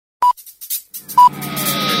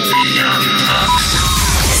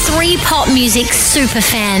Three pop music super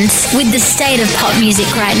fans with the state of pop music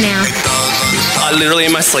right now. I literally,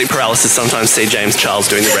 in my sleep paralysis, sometimes see James Charles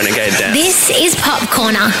doing the Renegade dance. This is Pop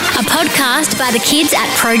Corner, a podcast by the kids at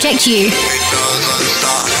Project U.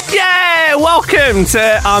 Yeah, welcome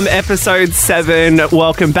to episode 7.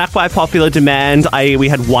 Welcome back by popular demand. We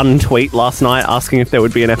had one tweet last night asking if there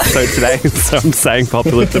would be an episode today, so I'm saying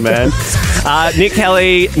popular demand. Nick,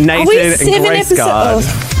 Kelly, Nathan, and Grace Guard.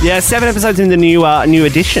 Yeah, 7 episodes in the new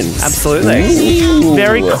edition. Absolutely. Ooh.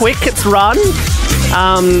 Very quick, it's run.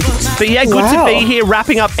 But yeah, good to be here,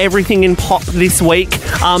 wrapping up everything in pop this week.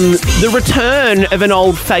 The return of an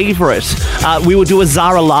old favourite. We will do a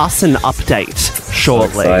Zara Larsson update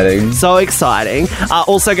shortly. So exciting.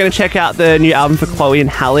 Also going to check out the new album for Chloe and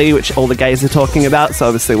Halle, which all the gays are talking about, so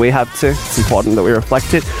obviously we have to. It's important that we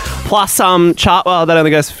reflect it. Plus, chart, well, that only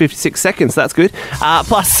goes for 56 seconds, so that's good.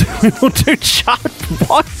 Plus, we'll do chart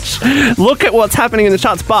watch. Look at what's happening in the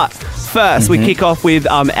charts, but first, we kick off with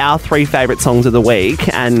our 3 favourite songs of the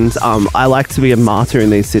week, and I like to be a martyr in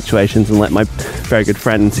these situations and let my very good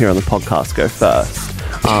friends here on the podcast go first.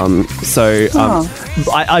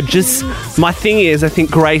 My thing is, I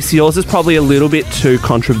think, Grace, yours is probably a little bit too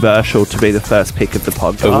controversial to be the first pick of the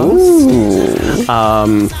podcast.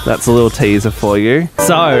 Ooh. That's a little teaser for you.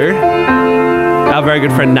 So, our very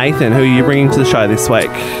good friend Nathan, who are you bringing to the show this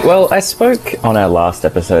week? Well, I spoke on our last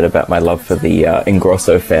episode about my love for the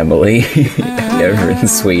Ingrosso family over in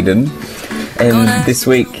Sweden. And this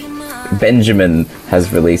week, Benjamin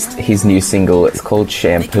has released his new single. It's called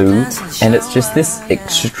Shampoo. And it's just this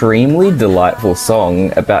extremely delightful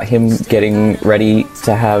song about him getting ready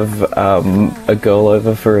to have a girl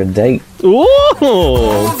over for a date. Ooh!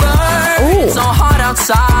 It's so hot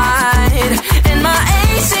outside, and my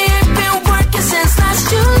AC ain't been working since last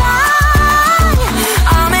July.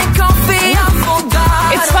 I'm in coffee, I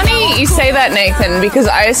forgot. It's funny you say that, Nathan, because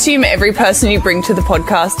I assume every person you bring to the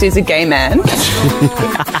podcast is a gay man.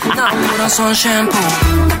 Also,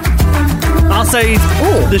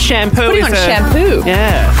 the shampoo Putting is on shampoo.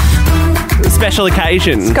 Yeah. Special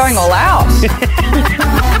occasions. It's going all out.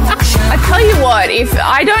 I tell you what,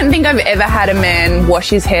 I don't think I've ever had a man wash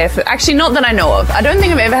his hair for... Actually, not that I know of. I don't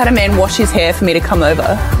think I've ever had a man wash his hair for me to come over.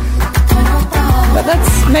 But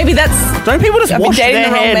maybe that's... Don't people just wash their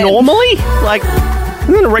hair normally? Like,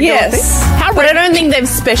 isn't it a regular thing? But I don't think they've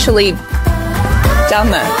specially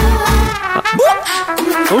done that.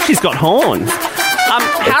 Oh, she's got horns.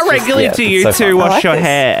 How regularly do you two wash your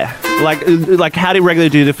hair? Like how do you regularly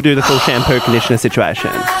do the full shampoo conditioner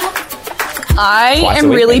situation? I am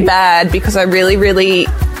really bad because I really, really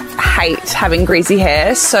hate having greasy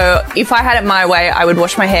hair. So if I had it my way, I would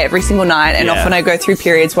wash my hair every single night. And often I go through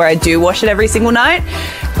periods where I do wash it every single night.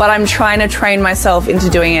 But I'm trying to train myself into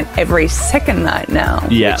doing it every second night now,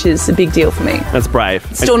 which is a big deal for me. That's brave.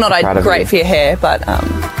 Still not great for your hair, but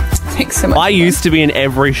thanks so much. I used to be an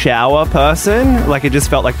every shower person. Like, it just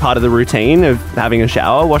felt like part of the routine of having a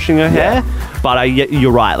shower, washing her hair. But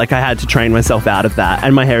you're right. Like, I had to train myself out of that.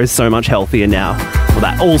 And my hair is so much healthier now. Well,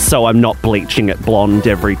 that also, I'm not bleaching it blonde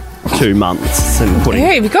every 2 months and putting.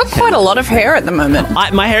 Yeah, you've got quite a lot of hair at the moment.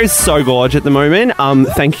 My hair is so gorgeous at the moment.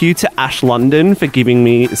 Thank you to Ash London for giving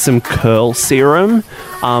me some curl serum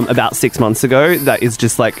about 6 months ago. That is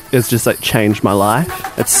just like changed my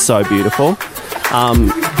life. It's so beautiful.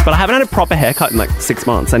 But I haven't had a proper haircut in like 6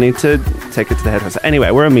 months. I need to take it to the hairdresser.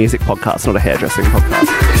 Anyway, we're a music podcast, not a hairdressing podcast.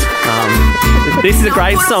 This is a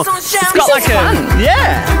great song. It's got like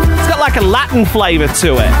it's got like a Latin flavour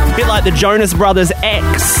to it. A bit like the Jonas Brothers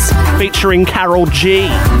X featuring Karol G.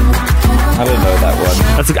 I don't know that one.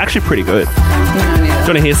 That's actually pretty good. Do you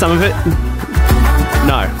want to hear some of it?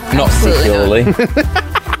 No. Not particularly.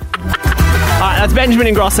 Alright, that's Benjamin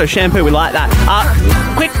Ingrosso, Shampoo. We like that.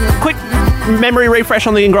 Quick memory refresh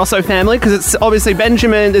on the Ingrosso family, because it's obviously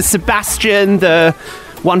Benjamin, there's Sebastian, the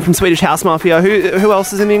one from Swedish House Mafia. Who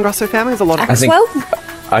else is in the Ingrosso family? There's a lot of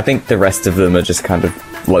I think the rest of them are just kind of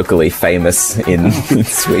locally famous in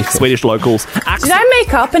Sweden. Swedish locals. Did I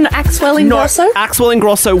make up an Axwell Ingrosso? No, Axwell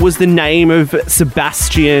Ingrosso was the name of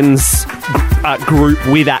Sebastian's group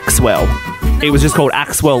with Axwell. It was just called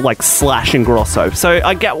Axwell, / Ingrosso. So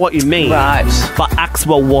I get what you mean. Right. But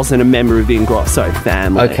Axwell wasn't a member of the Ingrosso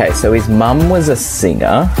family. Okay, so his mum was a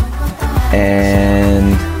singer.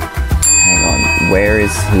 And hang on, where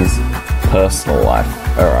is his personal life?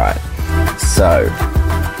 All right. So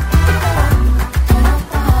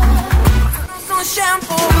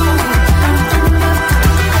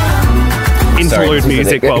interlude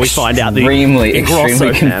music while we find out the extremely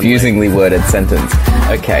confusingly worded sentence.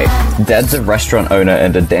 Okay, Dad's a restaurant owner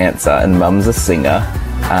and a dancer, and Mum's a singer.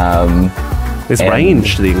 There's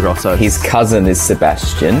range to the Ingrosso. His cousin is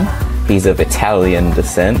Sebastian. He's of Italian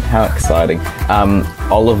descent. How exciting.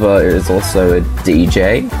 Oliver is also a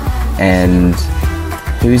DJ. And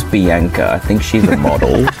who's Bianca? I think she's a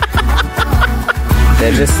model.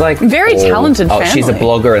 They're just like... Very talented family. She's a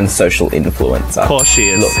blogger and social influencer. Of course she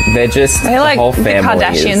is. Look, they're like the whole the family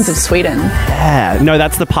Kardashians of Sweden. Yeah. No,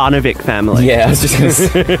 that's the Parnevik family. Yeah, I was just going to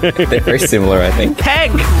say. They're very similar, I think.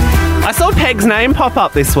 Peg! I saw Peg's name pop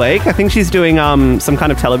up this week. I think she's doing some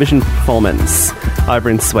kind of television performance over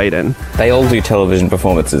in Sweden. They all do television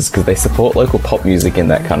performances because they support local pop music in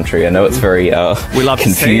that country. I know it's very we love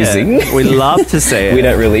confusing. To see it. We love to see it. We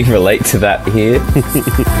don't really relate to that here. All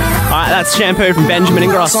right, that's Shampoo from Benjamin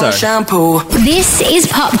Ingrosso. This is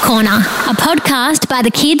Pop Corner, a podcast by the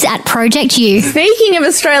kids at Project U. Speaking of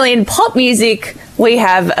Australian pop music, we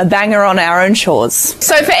have a banger on our own shores.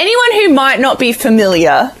 So for anyone who might not be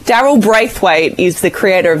familiar, Daryl Braithwaite is the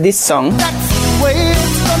creator of this song.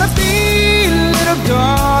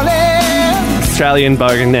 Australian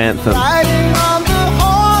bogan anthem.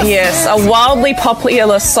 Yes, a wildly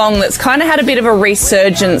popular song that's kind of had a bit of a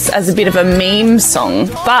resurgence as a bit of a meme song,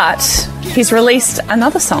 but he's released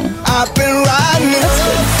another song. I've been riding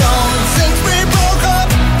since we broke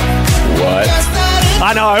up. What?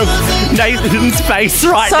 I know. Nathan's face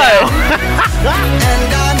right So- now.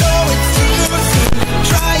 And I know it's too soon.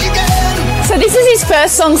 Try again. So this is his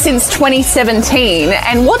first song since 2017,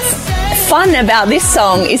 and what's fun about this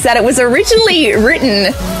song is that it was originally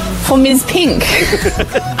written for Ms. Pink.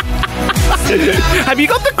 Have you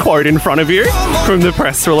got the quote in front of you from the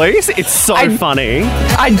press release? It's so funny.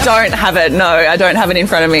 I don't have it, no, I don't have it in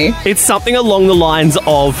front of me. It's something along the lines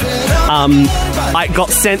of, I got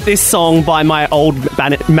sent this song by my old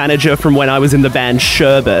manager from when I was in the band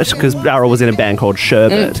Sherbet, because Daryl was in a band called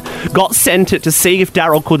Sherbet. Got sent it to see if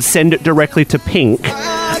Daryl could send it directly to Pink.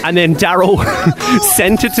 And then Daryl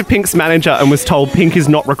sent it to Pink's manager and was told Pink is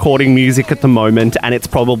not recording music at the moment and it's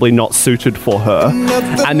probably not suited for her.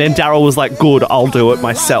 And then Daryl was like, good, I'll do it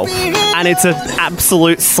myself. And it's an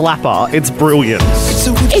absolute slapper. It's brilliant.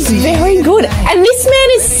 It's very good. And this man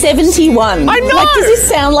is 71. I know! Like, does this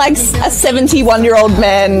sound like a 71-year-old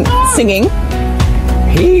man singing?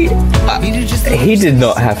 He did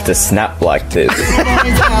not have to snap like this.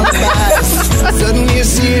 Suddenly you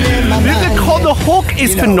see it in my mind. The hook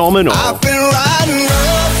is phenomenal. I've been riding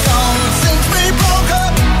since we broke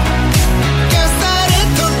up. Guess that it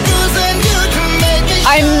took losing you to make me.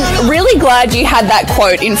 I'm really glad you had that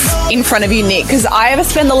quote in front of you, Nick, because I ever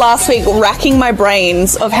spent the last week racking my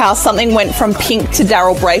brains of how something went from Pink to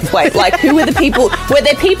Daryl Braithwaite. Like, who were the people? Were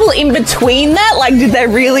there people in between that? Like, did they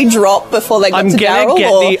really drop before they got to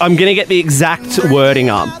Daryl? I'm going to get the exact wording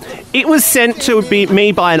up. It was sent to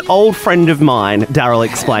me by an old friend of mine, Daryl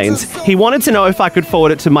explains. He wanted to know if I could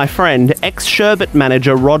forward it to my friend, ex-Sherbet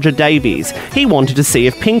manager Roger Davies. He wanted to see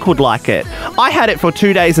if Pink would like it. I had it for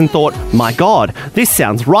 2 days and thought, my God, this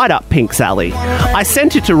sounds right up Pink's alley. I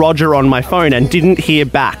sent it to Roger on my phone and didn't hear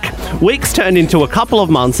back. Weeks turned into a couple of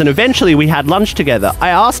months and eventually we had lunch together.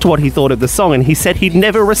 I asked what he thought of the song and he said he'd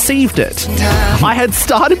never received it. I had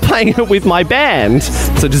started playing it with my band,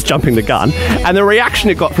 so just jumping the gun, and the reaction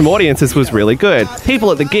it got from audiences was really good.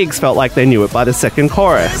 People at the gigs felt like they knew it by the second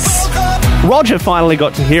chorus. Roger finally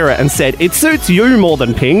got to hear it and said, it suits you more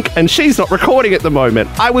than Pink, and she's not recording at the moment.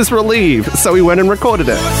 I was relieved, so we went and recorded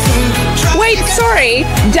it. Wait, sorry.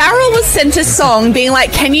 Daryl was sent a song being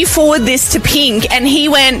like, can you forward this to Pink? And he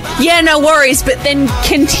went, yeah, no worries, but then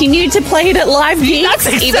continued to play it at live gigs,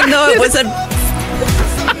 even though it was a...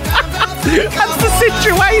 That's the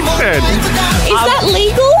situation. Is that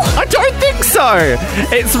legal? I don't think so.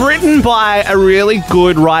 It's written by a really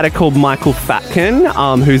good writer called Michael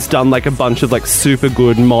Fatkin, who's done like a bunch of like super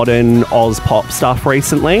good modern Oz pop stuff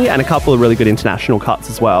recently, and a couple of really good international cuts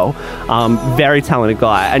as well. Very talented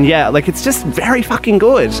guy, and yeah, like it's just very fucking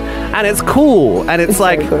good, and it's cool, and it's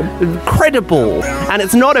like credible, and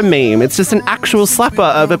it's not a meme. It's just an actual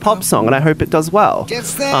slapper of a pop song, and I hope it does well,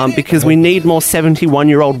 because we need more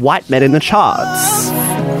 71-year-old white men in the charts.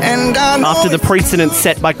 And I know After the precedent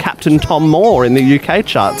set by Captain Tom Moore in the UK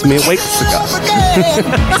charts mere weeks ago.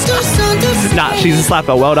 Nah, she's a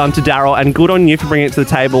slapper. Well done to Daryl, and good on you for bringing it to the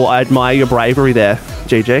table. I admire your bravery there,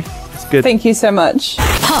 Gigi. It's good. Thank you so much.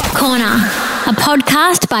 Pop Corner. a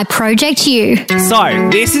podcast by Project U. So,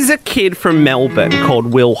 this is a kid from Melbourne called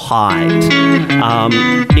Will Hyde.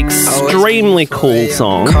 Extremely cool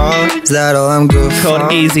song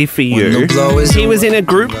called Easy For You. He was in a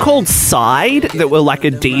group called Side that were like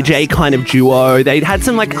a DJ kind of duo. They'd had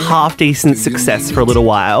some like half-decent success for a little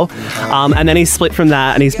while. And then he split from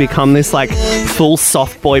that and he's become this like full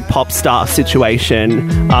soft boy pop star situation.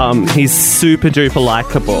 He's super duper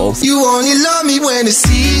likable. You only love me when it's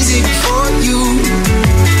easy for you,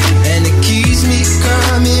 and it keeps me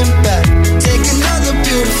coming back. Take another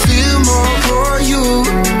pill to feel more for you.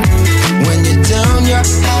 When you're down, you're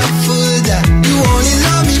out for that. You only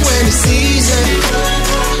love me when it's easy.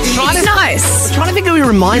 Nice. I'm trying to think who he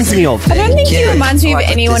reminds me of. I don't think he reminds me of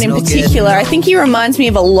anyone in particular. I think he reminds me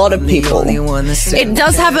of a lot of people. It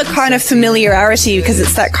does have a kind of familiarity because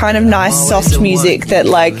it's that kind of nice, soft music that,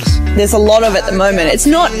 like, there's a lot of at the moment. It's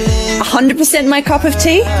not 100% my cup of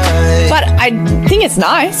tea, but I think it's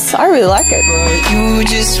nice. I really like it. You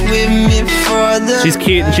just with me for the She's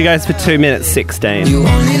cute and she goes for 2 minutes 16.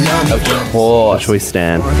 Of course. Which we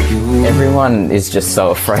stand. Everyone is just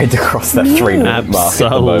so afraid to cross that 3-minute mark at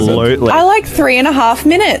the moment. Absolutely. I like 3.5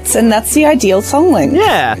 minutes, and that's the ideal song length.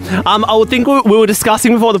 Yeah. I would think we were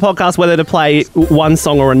discussing before the podcast whether to play one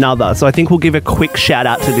song or another, so I think we'll give a quick shout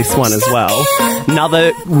out to this one as well.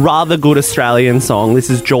 Another rather good Australian song. This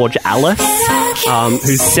is George Alice,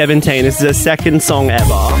 who's 17. This is her second song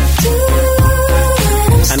ever.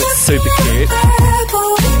 And it's super cute.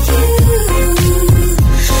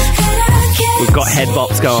 We've got head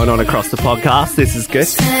bops going on across the podcast. This is good.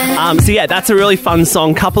 So yeah, that's a really fun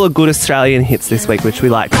song. Couple of good Australian hits this week, which we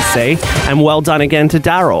like to see. And well done again to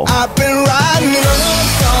Daryl. I've been writing a love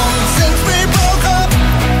song since we broke up.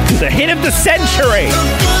 The hit of the century.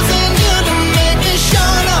 Losing you to make me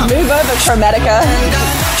shine up. Move over, Chromatica.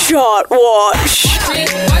 Shot watch.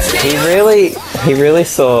 He really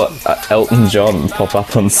saw Elton John pop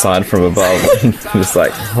up on Sign from Above and was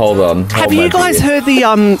like, hold on. Have you guys heard the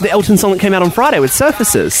Elton song that came out on Friday with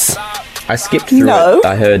Surfaces? I skipped through it.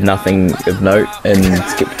 I heard nothing of note and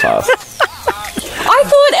skipped past. I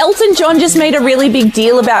thought Elton John just made a really big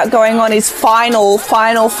deal about going on his final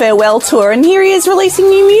farewell tour, and here he is releasing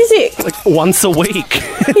new music. Like once a week.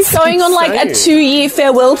 He's going on like a 2-year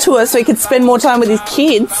farewell tour so he could spend more time with his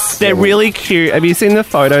kids. They're really cute. Have you seen the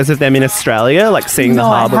photos of them in Australia? Like seeing the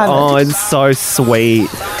harbour? I haven't. Oh, it's so sweet.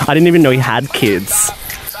 I didn't even know he had kids.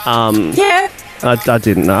 Yeah. I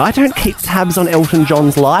didn't know. I don't keep tabs on Elton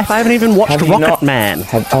John's life. I haven't even watched Rocket Man.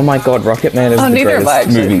 Oh my god, Rocket Man is the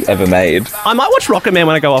greatest movie ever made. I might watch Rocket Man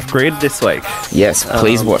when I go off grid this week. Yes,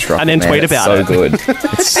 please watch Rocket Man. And then tweet about it. it. So good.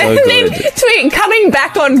 It's so And then good. tweet coming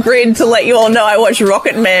back on grid to let you all know I watched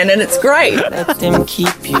Rocket Man and it's great. Let them keep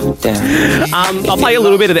you down. I'll play a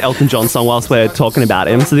little bit of the Elton John song whilst we're talking about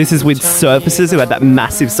him. So this is with Surfaces, who had that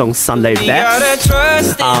massive song Sunday Best,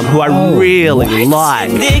 who I really like.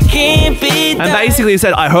 And basically he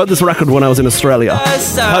said, I heard this record when I was in Australia.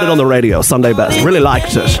 Heard it on the radio, Sunday Best. Really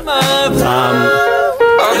liked it.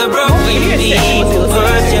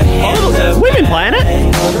 We've been playing it.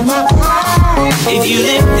 If you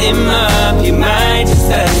lift him up, you might just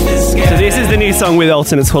touch the sky. So this is the new song with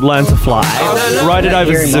Elton. It's called Learn to Fly. Wrote it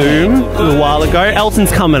over Zoom a little while ago.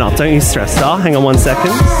 Elton's coming up. Don't you stress, star. Hang on 1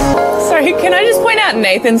 second. Sorry, can I just point out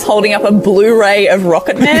Nathan's holding up a Blu-ray of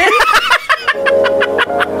Rocket Man?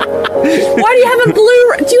 Why do you have a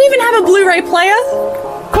Blu-ray? Do you even have a Blu-ray player?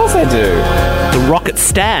 Of course I do. The Rocket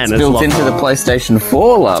Stan. Built into the PlayStation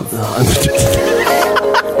 4, love.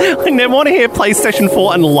 I never want to hear PlayStation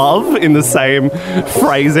 4 and love in the same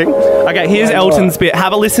phrasing. Okay, here's Elton's bit.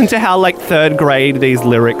 Have a listen to how, like, third grade these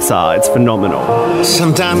lyrics are. It's phenomenal.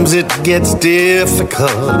 Sometimes it gets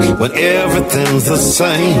difficult when everything's the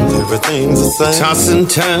same. Everything's the same. Toss and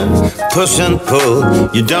turn, push and pull.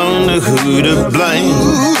 You don't know who to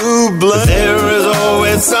blame. But there is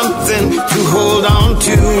always something to hold on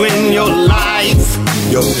to in your life.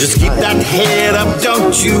 Yo, just keep that head up,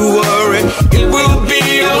 don't you worry. It will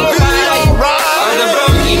be alright.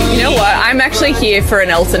 You know what? I'm actually here for an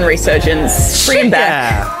Elton resurgence. Bring him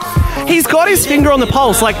back. Yeah. He's got his finger on the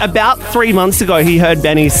pulse. Like, about 3 months ago, he heard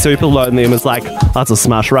Benny's Super Lonely and was like, that's a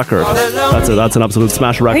smash record. That's an absolute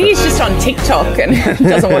smash I record. think he's just on TikTok and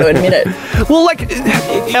doesn't want to admit it. Well, like,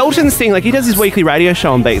 Elton's thing, like, he does his weekly radio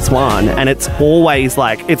show on Beats One, and it's always,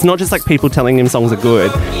 like, it's not just, like, people telling him songs are good.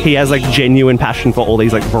 He has, like, genuine passion for all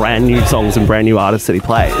these, like, brand new songs and brand new artists that he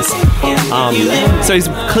plays. So he's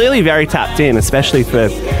clearly very tapped in, especially for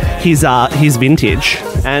his vintage.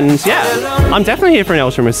 And, yeah, I'm definitely here for an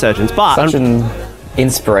Elton resurgence, but... Such an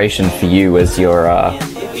inspiration for you as your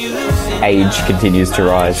age continues to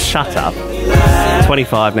rise. Shut up.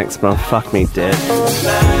 25 next month. Fuck me dead.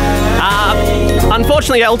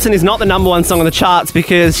 Unfortunately, Elton is not the number one song on the charts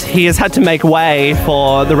because he has had to make way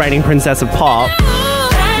for the reigning princess of pop.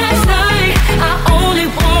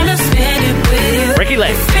 Ricky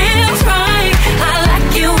Lee.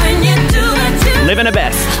 Living her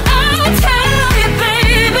best.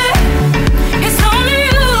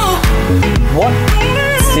 What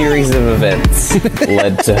series of events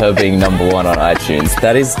led to her being number one on iTunes?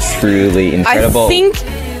 That is truly incredible. I think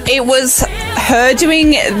it was her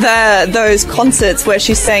doing those concerts where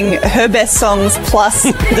she sang her best songs plus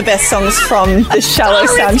the best songs from the Shallow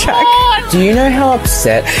soundtrack. Do you know how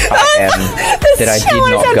upset I am that I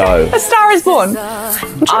did not go? A Star Is Born.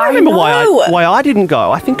 I'm trying to remember why I didn't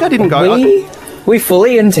go. I think I didn't go. We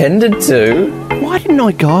fully intended to. Why didn't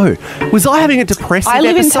I go? Was I having a depressive episode?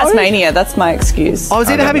 I live in Tasmania. That's my excuse. I was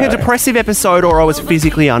either having a depressive episode or I was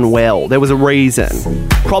physically unwell. There was a reason.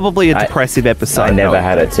 Probably a depressive episode. I never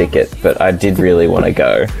had a ticket, but I did really want to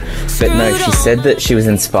go. But no, she said that she was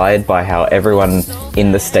inspired by how everyone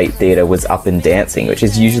in the State Theatre was up and dancing, which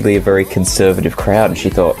is usually a very conservative crowd, and she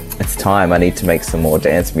thought, it's time, I need to make some more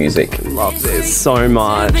dance music. Love this so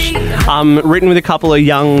much. Written with a couple of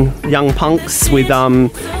young punks with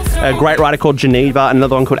a great writer called Geneva and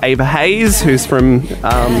another one called Ava Hayes, who's from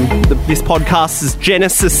this podcast's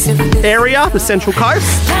Genesis area, the Central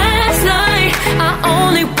Coast.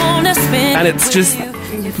 And it's just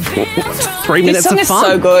 3 minutes of fun. This song is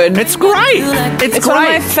so good. It's great. It's one of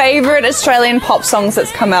my favourite Australian pop songs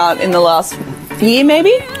that's come out in the last year,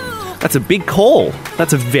 maybe. That's a big call.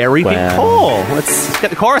 That's a very big call. Let's get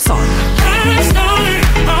the chorus on.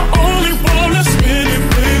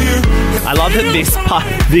 I love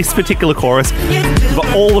that this particular chorus,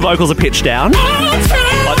 all the vocals are pitched down.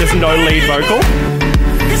 Like there's no lead vocal.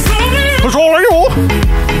 It's all you.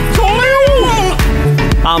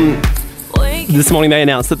 This morning they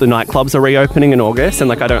announced that the nightclubs are reopening in August, and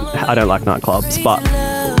like I don't like nightclubs, but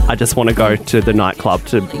I just want to go to the nightclub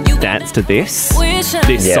to dance to this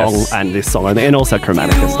song and this song, and also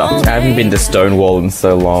Chromatica stuff. I haven't been to Stonewall in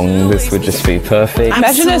so long. This would just be perfect.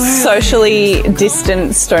 Imagine a socially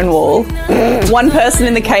distant Stonewall. One person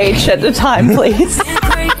in the cage at a time, please.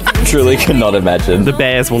 Truly cannot imagine. The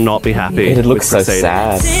Bears will not be happy. It looks so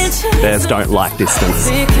sad. Bears don't like distance.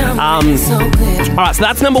 Alright, so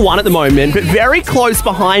that's number one at the moment, but very close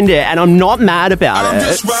behind it, and I'm not mad about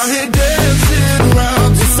it.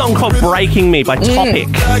 This song called Breaking Me by Topic.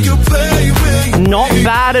 Not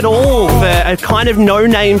bad at all for a kind of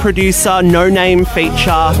no-name producer, no-name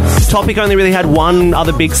feature. Topic only really had one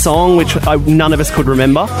other big song, which none of us could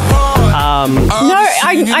remember. I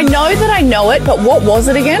know that I know it, but what was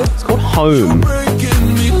it again? It's called Home.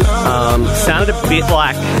 Sounded a bit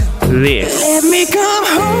like this. Let me come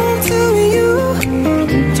home to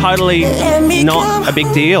you. Totally not a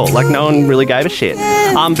big deal. Like, no one really gave a shit.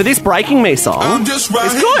 But this Breaking Me song is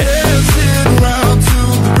good.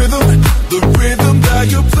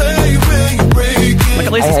 Like,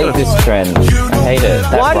 at least I hate this trend. I hate it.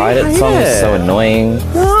 That Ride It song is so annoying.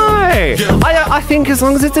 No. I think as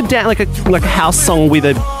long as it's like a house song with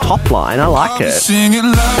a top line, I like it.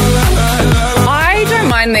 I don't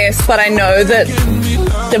mind this, but I know that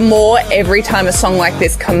the more every time a song like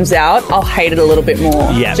this comes out, I'll hate it a little bit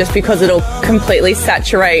more. Yeah. Just because it'll completely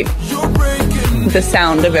saturate the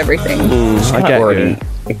sound of everything.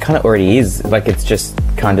 It kind of already is. Like, it's just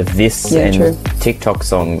kind of this and TikTok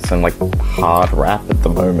songs and like hard rap at the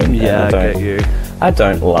moment. Yeah, I get you. I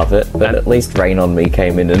don't love it, but at least Rain On Me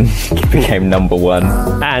came in and became number one.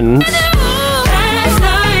 And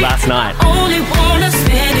last night.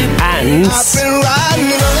 And so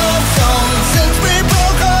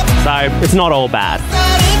it's not all bad.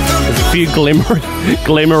 There's a few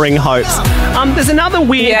glimmering hopes. There's another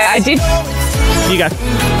weird... Yeah, I did... You go.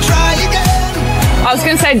 I was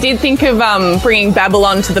going to say I did think of bringing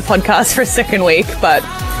Babylon to the podcast for a second week, but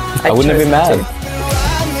I wouldn't have been mad.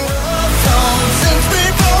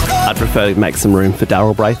 I'd prefer to make some room for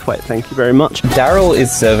Daryl Braithwaite. Thank you very much. Daryl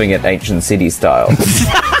is serving it Ancient City style.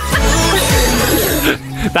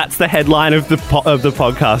 That's the headline of the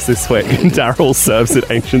podcast this week. Daryl serves it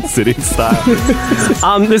Ancient City style.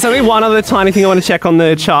 There's only one other tiny thing I want to check on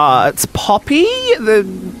the charts. Poppy,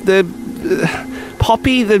 the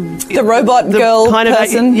robot girl kind of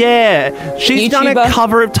person. Yeah, she's YouTuber. done a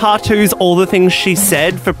cover of Tatu's "All the Things She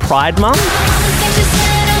Said" for Pride Month,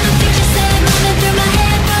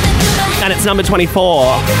 and it's number 24.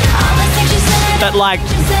 But like,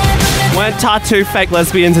 weren't Tatu fake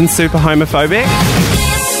lesbians and super homophobic?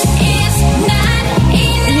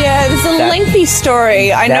 Yeah, there's a lengthy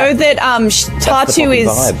story. I know that Tatu is...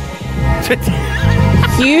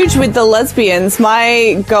 huge with the lesbians.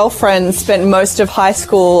 My girlfriend spent most of high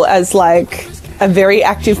school as like a very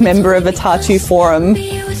active member of a tattoo forum,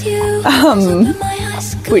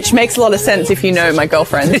 which makes a lot of sense if you know my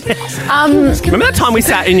girlfriend. Remember that time we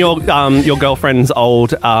sat in your girlfriend's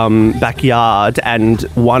old backyard and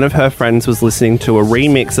one of her friends was listening to a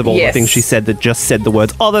remix of all the things she said that just said the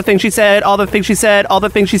words, all the things she said, all the things she said, all the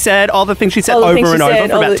things she said, all the things she said, over and over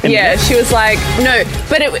for about 10 minutes. Yeah, she was like, no,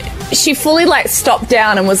 but she fully like stopped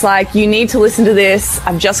down and was like, you need to listen to this.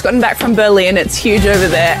 I've just gotten back from Berlin. It's huge over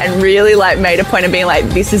there, and really like made a point of being like,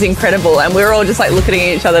 this is incredible. And we were all just like looking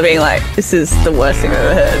at each other being like, this is the worst thing I've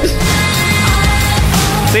ever heard.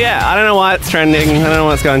 So yeah, I don't know why it's trending. I don't know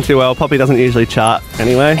why it's going too well. Poppy doesn't usually chart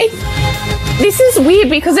anyway. This is weird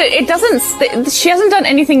because it doesn't. She hasn't done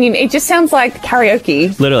anything. It just sounds like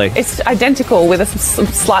karaoke. Literally, it's identical with a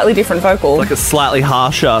slightly different vocal, like a slightly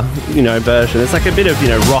harsher, version. It's like a bit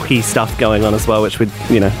of rocky stuff going on as well, which we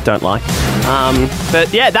don't like.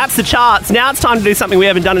 But yeah, that's the charts. Now it's time to do something we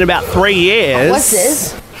haven't done in about 3 years. What's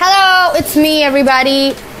this? Hello, it's me,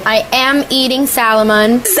 everybody. I am eating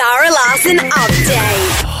salmon. Zara Larson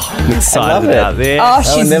update. I'm excited about this. Oh,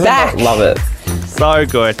 she's back. Love it. So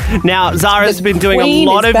good. Now, Zara's been doing a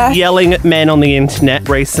lot of yelling at men on the internet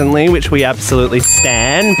recently, which we absolutely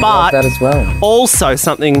stan, but that as well. Also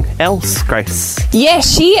something else, Grace. Yeah,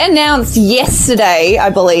 she announced yesterday,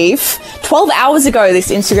 I believe, 12 hours ago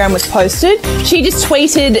this Instagram was posted. She just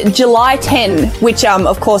tweeted July 10, which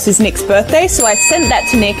of course is Nick's birthday, so I sent that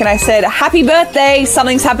to Nick and I said, happy birthday,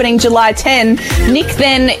 something's happening July 10. Nick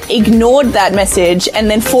then ignored that message and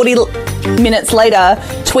then 40 minutes later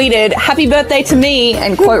tweeted, happy birthday to me,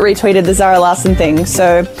 and quote retweeted the Zara Larson thing.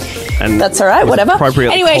 So that's all right, whatever.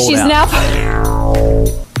 Anyway, she's now...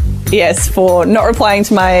 Yes, for not replying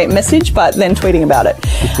to my message, but then tweeting about it.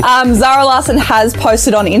 Zara Larson has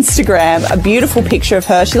posted on Instagram a beautiful picture of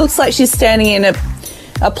her. She looks like she's standing in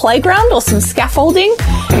a playground or some scaffolding,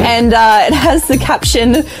 and it has the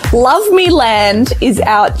caption, Love Me Land is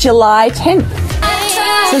out July 10th.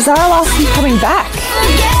 So Zara Larson coming back.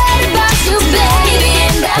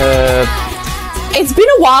 It's been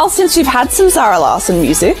a while since we've had some Zara Larson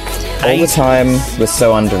music. All the Time was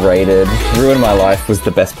so underrated. Ruin My Life was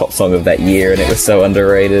the best pop song of that year, and it was so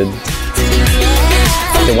underrated.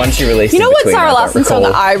 The one she released. You know what Zara Larson song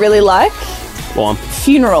that I really like? Go on.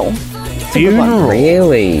 Funeral. Funeral.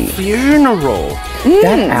 Really? Funeral.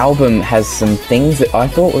 That album has some things that I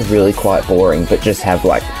thought were really quite boring, but just have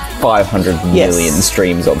like 500 million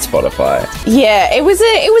streams on Spotify. Yeah, it was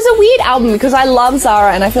a weird album because I love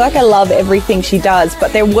Zara and I feel like I love everything she does,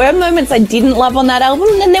 but there were moments I didn't love on that album,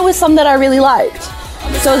 and then there were some that I really liked.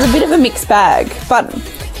 So it was a bit of a mixed bag, but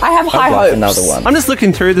I have high hopes. Another one. I'm just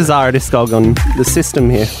looking through the Zara discog on the system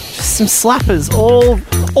here. Just some slappers,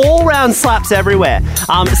 all round slaps everywhere.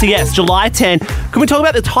 So yes, July 10. Can we talk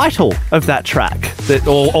about the title of that track,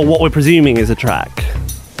 or what we're presuming is a track?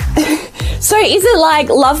 So is it like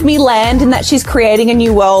Love Me Land in that she's creating a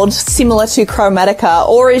new world similar to Chromatica,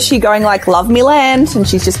 or is she going like Love Me Land and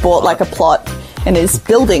she's just bought like a plot and is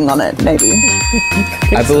building on it maybe?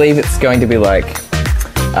 I believe it's going to be like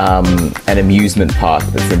an amusement park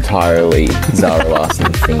that's entirely Zara Larson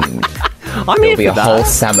themed. I'm here for that. There'll be a whole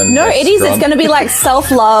salmon No, restaurant. it is. It's going to be like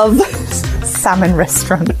self-love salmon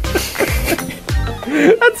restaurant.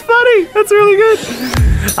 That's funny. That's really good.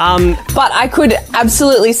 But I could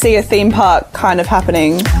absolutely see a theme park kind of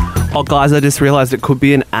happening. Oh, guys, I just realised it could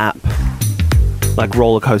be an app, like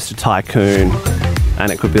Roller Coaster Tycoon,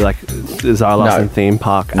 and it could be like the Zara Larson theme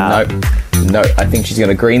park app. No, I think she's going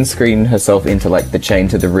to green screen herself into like the Chain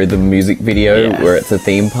to the Rhythm music video where it's a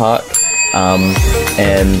theme park,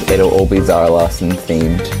 and it'll all be Zara Larson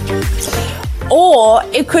themed. Or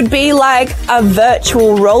it could be like a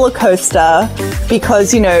virtual roller coaster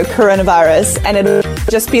because, coronavirus, and it'll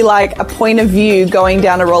just be like a point of view going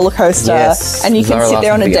down a roller coaster, and you can sit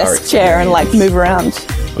there on a desk chair and like move around.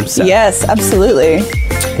 Yes, absolutely.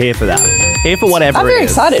 Here for that. Here for whatever I'm very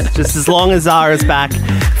excited. Just as long as Zara's back.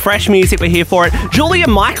 Fresh music, we're here for it. Julia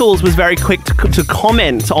Michaels was very quick to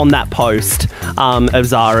comment on that post of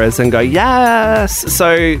Zara's and go, yes.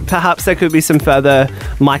 So perhaps there could be some further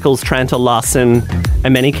Michaels, Tranter, Larson,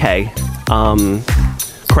 and Emenike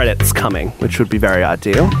credits coming, which would be very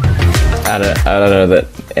ideal. I don't know that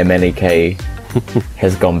Emenike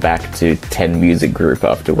has gone back to 10 Music Group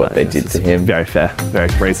after what they did to him. Very fair, very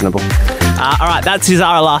reasonable. All right, that's your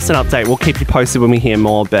Zara Larson update. We'll keep you posted when we hear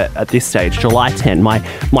more, but at this stage, July 10, my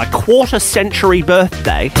quarter-century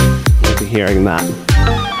birthday, we'll be hearing that.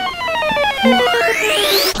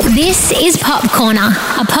 This is Pop Corner,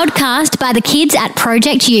 a podcast by the kids at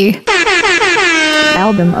Project U.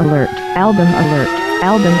 Album alert, album alert.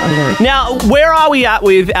 album alert. Now, where are we at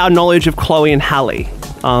with our knowledge of Chloe and Halle?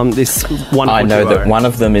 This wonderful I know duo. that one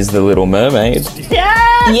of them is the Little Mermaid.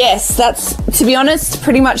 Yes, that's, to be honest,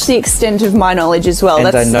 pretty much the extent of my knowledge as well. And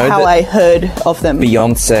That's I know how that I heard of them.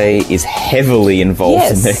 Beyonce is heavily involved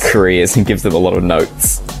in their Yes. careers and gives them a lot of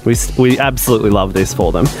notes. We absolutely love this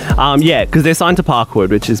for them. Yeah, because they're signed to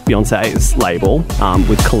Parkwood, which is Beyonce's label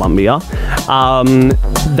with Columbia.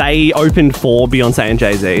 They opened for Beyonce and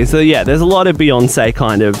Jay-Z. So, yeah, there's a lot of Beyonce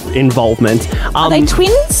kind of involvement. Are they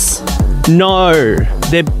twins? No.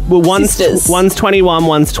 They're one's Sisters. 21,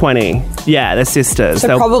 one's 20. Yeah, they're sisters.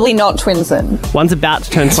 So probably not twins then. One's about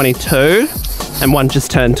to turn 22 and one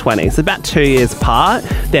just turned 20. So about 2 years apart.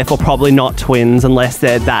 Therefore, probably not twins unless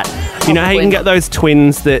they're that. You know how you can get those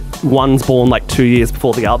twins that one's born like 2 years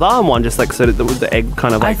before the other and one just like sort of the egg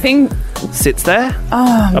kind of like I think sits there?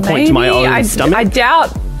 Oh, I point to my own stomach.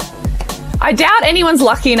 I doubt anyone's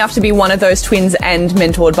lucky enough to be one of those twins and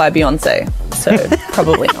mentored by Beyonce. So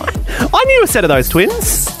probably not. I knew a set of those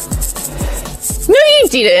twins. No, you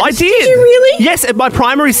didn't. I did. Did you really? Yes, at my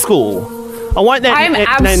primary school. I won't name I'm name their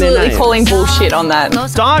absolutely names. calling bullshit on that.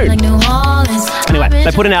 Don't. Anyway,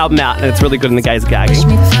 they put an album out and it's really good and the gays are gagging.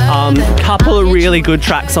 Couple of really good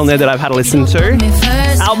tracks on there that I've had to listen to.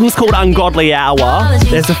 Album's called Ungodly Hour.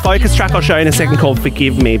 There's a focus track I'll show you in a second called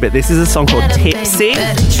Forgive Me, but this is a song called Tipsy,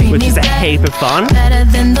 which is a heap of fun.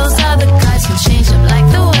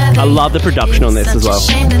 I love the production on this as well.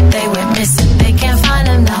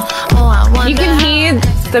 You can hear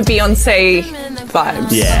the Beyonce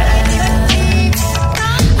vibes. Yeah.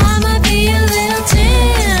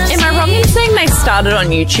 Am I wrong in saying they started on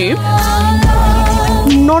YouTube?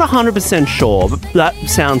 Not 100% sure, but that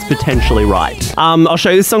sounds potentially right. I'll show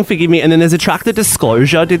you the song Forgive Me, and then there's a track that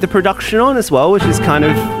Disclosure did the production on as well, which is kind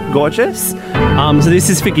of gorgeous. So this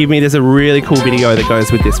is Forgive Me. There's a really cool video that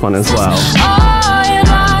goes with this one as well.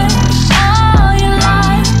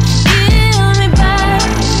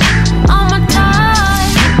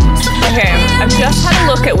 Okay, I've just had a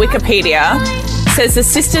look at Wikipedia. It says the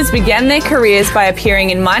sisters began their careers by appearing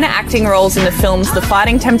in minor acting roles in the films The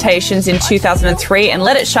Fighting Temptations in 2003 and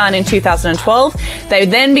Let It Shine in 2012. They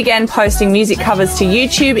then began posting music covers to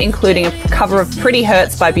YouTube, including a cover of Pretty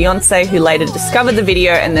Hurts by Beyonce, who later discovered the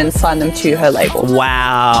video and then signed them to her label.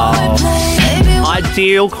 Wow.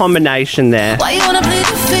 Ideal combination there. Why you wanna plead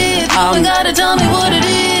the fifth? You gotta tell me what it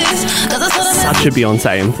is. 'Cause I saw Such a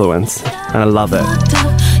Beyonce influence, and I love it.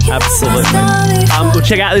 Absolutely. We'll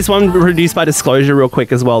check out this one produced by Disclosure real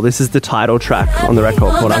quick as well. This is the title track on the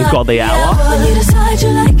record called Ungodly Hour. When you decide you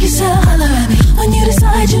like yourself, holler at me. When you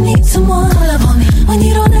decide you need someone, call up on me. When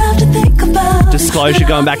you don't have to think about it. Disclosure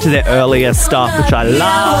going back to their earlier stuff, which I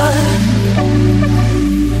love.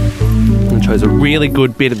 And chose a really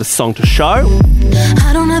good bit of the song to show.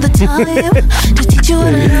 I don't have the time to teach you what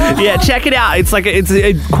I know. Yeah, check it out. It's like it's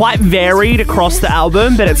quite varied across the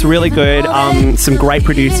album, but it's really good. Some great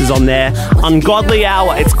producers on there. Ungodly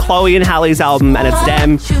Hour. It's Chloe and Halle's album, and it's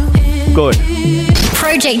damn good.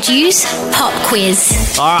 Project Juice Pop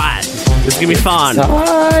Quiz. All right, this is gonna be fun.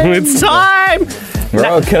 Time. It's time. We're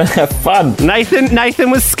all gonna have fun. Nathan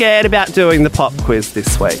was scared about doing the pop quiz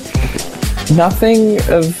this week. Nothing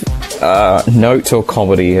of note or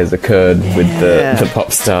comedy has occurred with the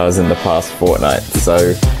pop stars in the past fortnight,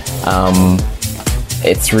 so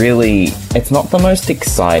it's not the most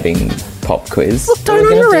exciting pop quiz. Look, We're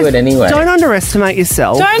gonna do it anyway. Don't underestimate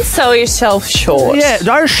yourself. Don't sell yourself short. Yeah,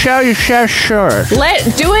 don't show yourself short.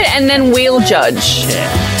 Do it and then we'll judge.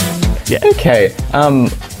 Okay.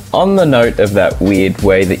 On the note of that weird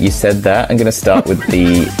way that you said that, I'm going to start with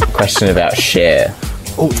the question about Cher.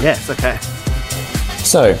 Oh yes, okay.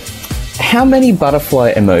 So, how many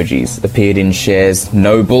butterfly emojis appeared in Cher's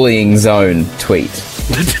 "No Bullying Zone" tweet?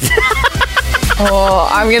 Oh,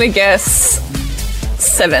 I'm going to guess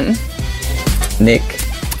 7. Nick?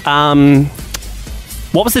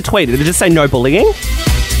 What was the tweet? Did it just say no bullying?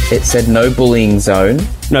 It said "No Bullying Zone."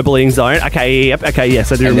 No bullying zone. Okay, yep. Okay, yes,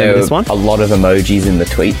 I do And remember there this were one. a lot of emojis in the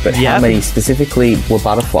tweet, but how Yep. many specifically were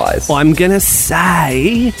butterflies? I'm going to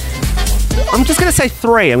say... I'm just going to say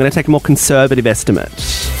 3. I'm going to take a more conservative estimate.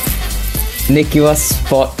 Nick, you are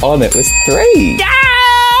spot on. It was 3.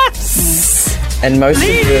 Yes! And most of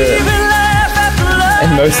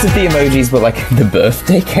the emojis were like the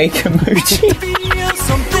birthday cake emoji.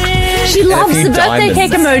 She loves few the birthday diamonds.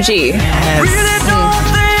 cake emoji.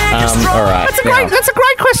 All right. That's a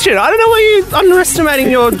great question. I don't know why you're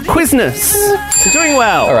underestimating your quizness. You're doing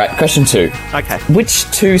well. All right, question 2. Okay. Which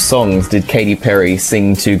 2 songs did Katy Perry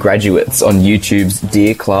sing to graduates on YouTube's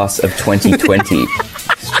Dear Class of 2020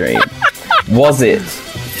 stream? Was it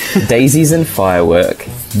Daisies and Firework,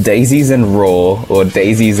 Daisies and Raw, or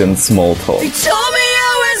Daisies and Small Talk?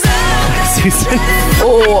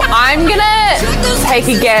 Oh, I'm gonna take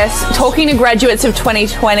a guess. Talking to graduates of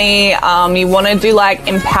 2020, you want to do like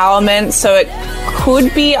empowerment, so it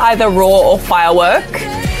could be either Raw or Firework.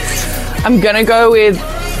 I'm gonna go with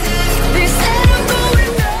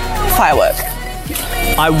Firework.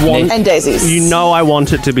 And Daisies. You know I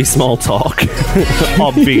want it to be Small Talk,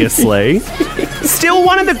 obviously. Still,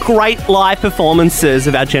 one of the great live performances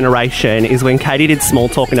of our generation is when Katie did Small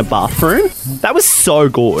Talk in a bathroom. That was so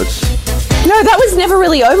good. No, that was Never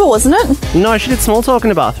Really Over, wasn't it? No, she did Small Talk in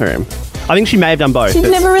the bathroom. I think she may have done both. She's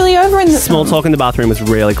Never Really Over in the... Small Talk in the bathroom was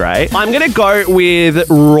really great. I'm going to go with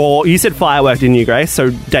Raw. You said Firework, didn't you, Grace?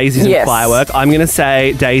 So Daisies and Firework. I'm going to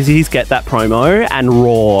say Daisies get that promo and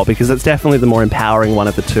Raw, because it's definitely the more empowering one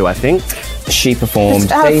of the two, I think. She performed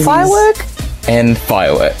Daisies Firework and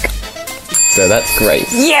Firework. So that's great.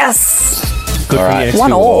 Yes! Good all right, for you.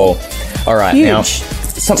 1 all. All right, Huge. now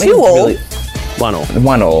something 2 all. really... 1 all.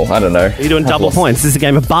 1 all, I don't know. You're doing double points. This is a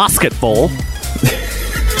game of basketball.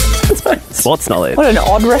 Sports knowledge. What an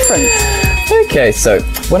odd reference. Okay, so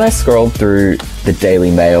when I scrolled through the Daily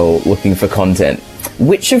Mail looking for content,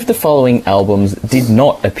 which of the following albums did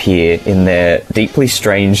not appear in their deeply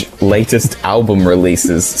strange latest album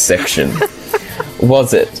releases section?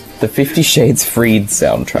 Was it the 50 Shades Freed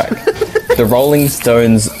soundtrack, the Rolling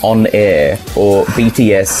Stones On Air, or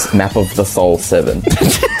BTS Map of the Soul 7?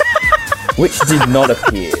 Which did not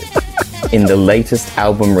appear in the latest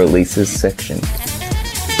album releases section?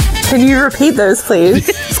 Can you repeat those, please?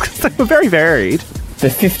 They were very varied. The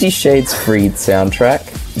 50 Shades Freed soundtrack,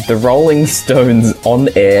 the Rolling Stones On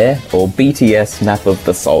Air, or BTS Map of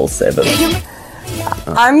the Soul 7?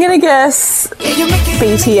 I'm gonna guess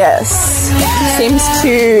BTS. Seems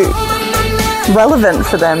too relevant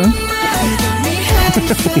for them.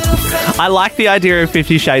 I like the idea of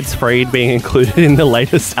 50 Shades Freed being included in the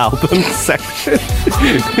latest album section.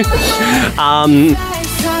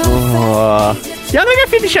 Yeah, I'm going to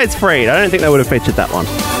go 50 Shades Freed. I don't think they would have featured that one.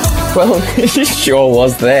 Well, it sure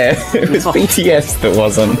was there. It was BTS that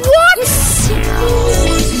wasn't. What?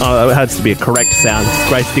 Oh, it has to be a correct sound.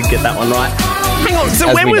 Grace did get that one right. Hang on,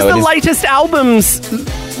 so when was the latest albums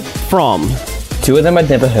from? 2 of them I'd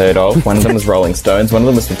never heard of. One of them was Rolling Stones. One of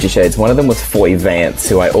them was 50 Shades. One of them was Foy Vance,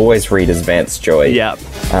 who I always read as Vance Joy. Yep.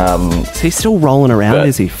 Is he still rolling around,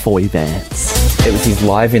 is he, Foy Vance? It was his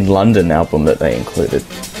Live in London album that they included.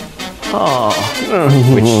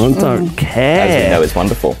 Which I don't care. As you know, is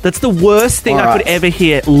wonderful. That's the worst thing I could ever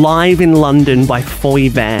hear. Live in London by Foy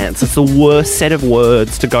Vance. It's the worst set of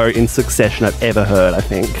words to go in succession I've ever heard, I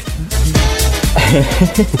think.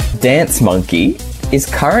 Dance Monkey is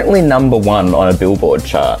currently number 1 on a Billboard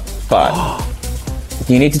chart, but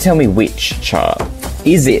you need to tell me which chart.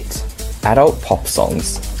 Is it adult pop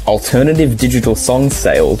songs, alternative digital song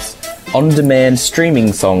sales, on-demand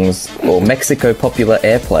streaming songs, or Mexico popular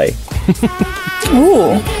airplay?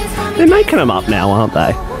 Ooh. They're making them up now, aren't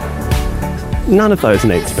they? None of those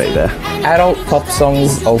need to be there. Adult pop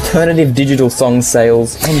songs, alternative digital song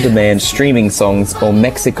sales, on-demand streaming songs, or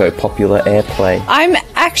Mexico popular airplay? I'm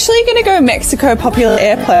actually going to go Mexico popular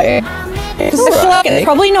airplay. Because I feel like it's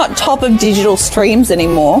probably not top of digital streams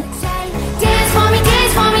anymore.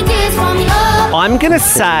 I'm going to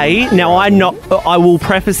say, now I will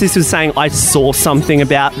preface this with saying I saw something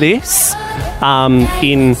about this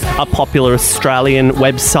in a popular Australian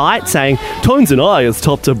website saying Tones and I has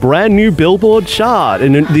topped a brand new Billboard chart,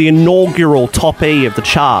 and the inaugural top E of the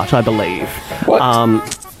chart, I believe.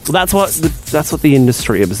 What? That's what the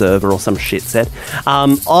Industry Observer or some shit said.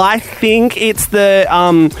 I think it's the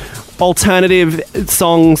alternative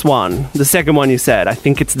songs one, the second one you said. I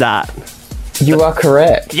think it's that. You are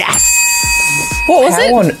correct. Yes! What was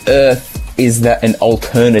it? How on earth is that an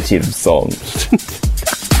alternative song?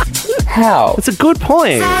 How? It's a good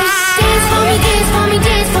point.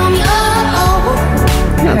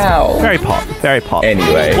 How? Very pop. Very pop.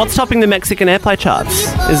 Anyway. What's topping the Mexican airplay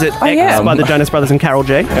charts? Is it X yeah. by the Jonas Brothers and Karol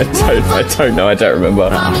G? I don't know. I don't remember.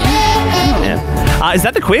 Yeah. Is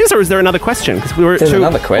that the quiz, or is there another question? Because we were There's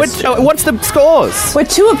another question. What's the scores? We're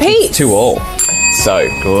 2 apiece. 2 all. So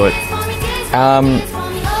Good.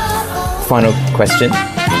 Final question.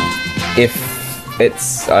 If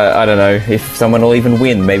it's, I don't know, if someone will even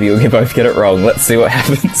win, maybe we both get it wrong. Let's see what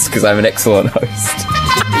happens, because I'm an excellent host.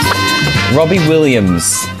 Robbie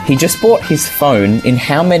Williams, he just bought his phone in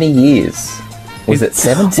how many years? Was it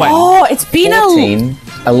 17? Oh, it's been 14,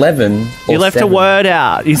 11, or You left 7? a word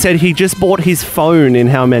out. You said he just bought his phone in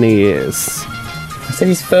how many years? I said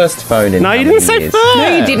his first phone in No, how you many didn't say years? first.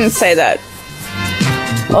 No, you didn't say that.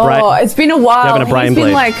 Oh, it's been a while. You're having a brain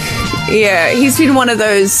bleed. He's been one of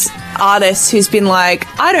those artists who's been like,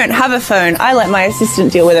 I don't have a phone. I let my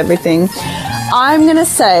assistant deal with everything. I'm going to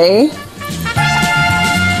say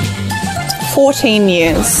 14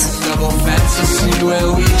 years.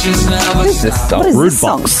 What is this song? Rude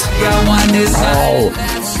Box. Oh,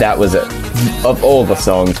 that was it. Of all the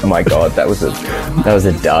songs, oh my god, that was a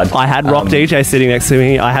dud. I had Rock DJ sitting next to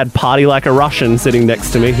me. I had Party Like a Russian sitting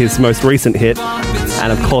next to me, his most recent hit.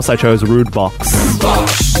 And of course I chose Rude Box.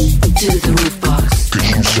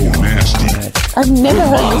 I've never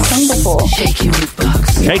heard this song before.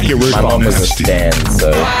 Shake your Rude My Box. mom was a stan,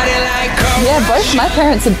 so... Yeah, both my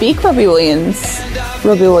parents are big Robbie Williams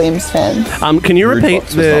fans. Can you Rude repeat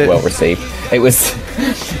Box was not well received. It was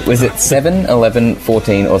it 7, 11,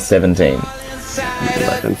 14 or 17?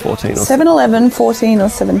 11, 14 or 7, 11, 14 or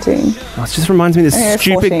 17. Oh, it just reminds me of this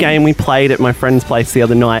stupid 14. game we played at my friend's place the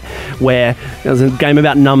other night where there was a game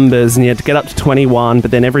about numbers and you had to get up to 21, but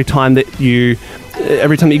then every time that you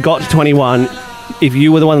got to 21, if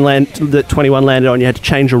you were the one that 21 landed on, you had to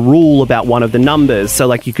change a rule about one of the numbers. So,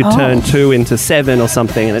 like, you could turn 2 into 7 or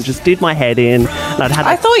something, and it just did my head in. And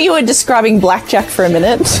I thought you were describing blackjack for a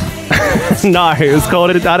minute. No, it was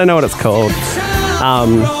called... I don't know what it's called.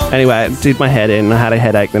 Anyway, it did my head in. I had a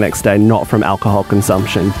headache the next day, not from alcohol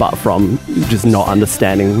consumption, but from just not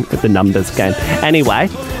understanding the numbers game. Anyway,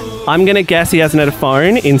 I'm going to guess he hasn't had a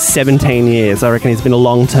phone in 17 years. I reckon he's been a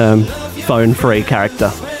long-term phone-free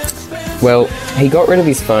character. Well, he got rid of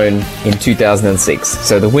his phone in 2006,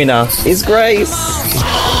 so the winner is Grace.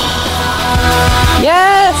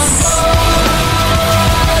 Yes!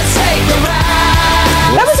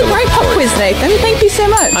 That was a great pop quiz, Nathan. Thank you so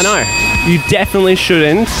much. I know. You definitely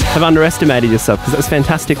shouldn't have underestimated yourself because it was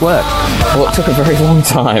fantastic work. Well, it took a very long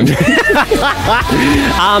time.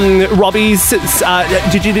 Robbie's...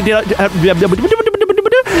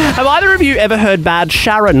 have either of you ever heard Bad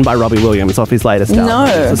Sharon by Robbie Williams off his latest album? No.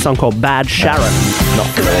 It's a song called Bad Sharon. Not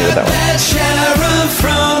familiar with that one. Bad Sharon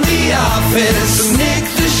from the office. Nick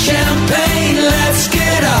the champagne, let's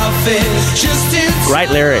get off it. Just in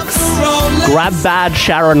Great lyrics. Grab Bad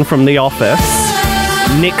Sharon from the office,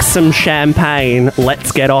 nick some champagne,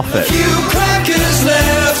 let's get off it.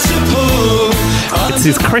 It's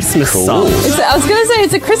his Christmas song. I was going to say,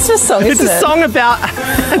 it's a Christmas song, isn't it? It's a song about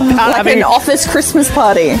like having an office Christmas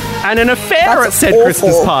party. And an affair That's at said awful.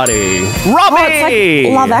 Christmas party. Robbie! Oh, it's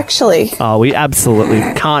like Love Actually. Oh, we absolutely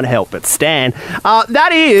can't help but stan.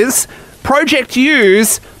 That is Project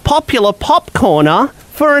U's Popular Pop Corner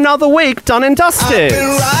for another week done and dusted.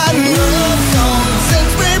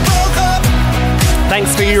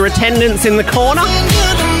 Thanks for your attendance in the corner.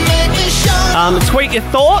 Tweet your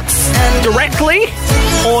thoughts directly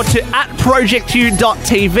or to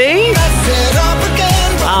 @projectu.tv.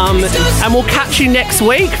 And we'll catch you next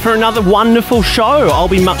week for another wonderful show. I'll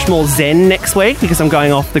be much more zen next week because I'm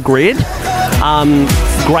going off the grid.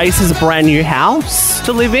 Grace has a brand new house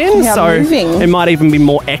to live in, Yeah, so moving. it might even be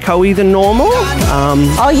more echoey than normal.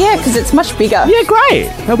 Oh, yeah, because it's much bigger. Yeah,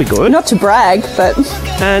 great. That'll be good. Not to brag, but...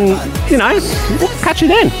 And, you know, we'll catch you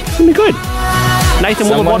then. It'll be good. Nathan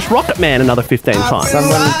will have watched Rocket Man another 15 times.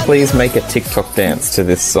 Someone please make a TikTok dance to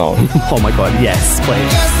this song. Oh my god, yes,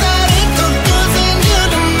 please.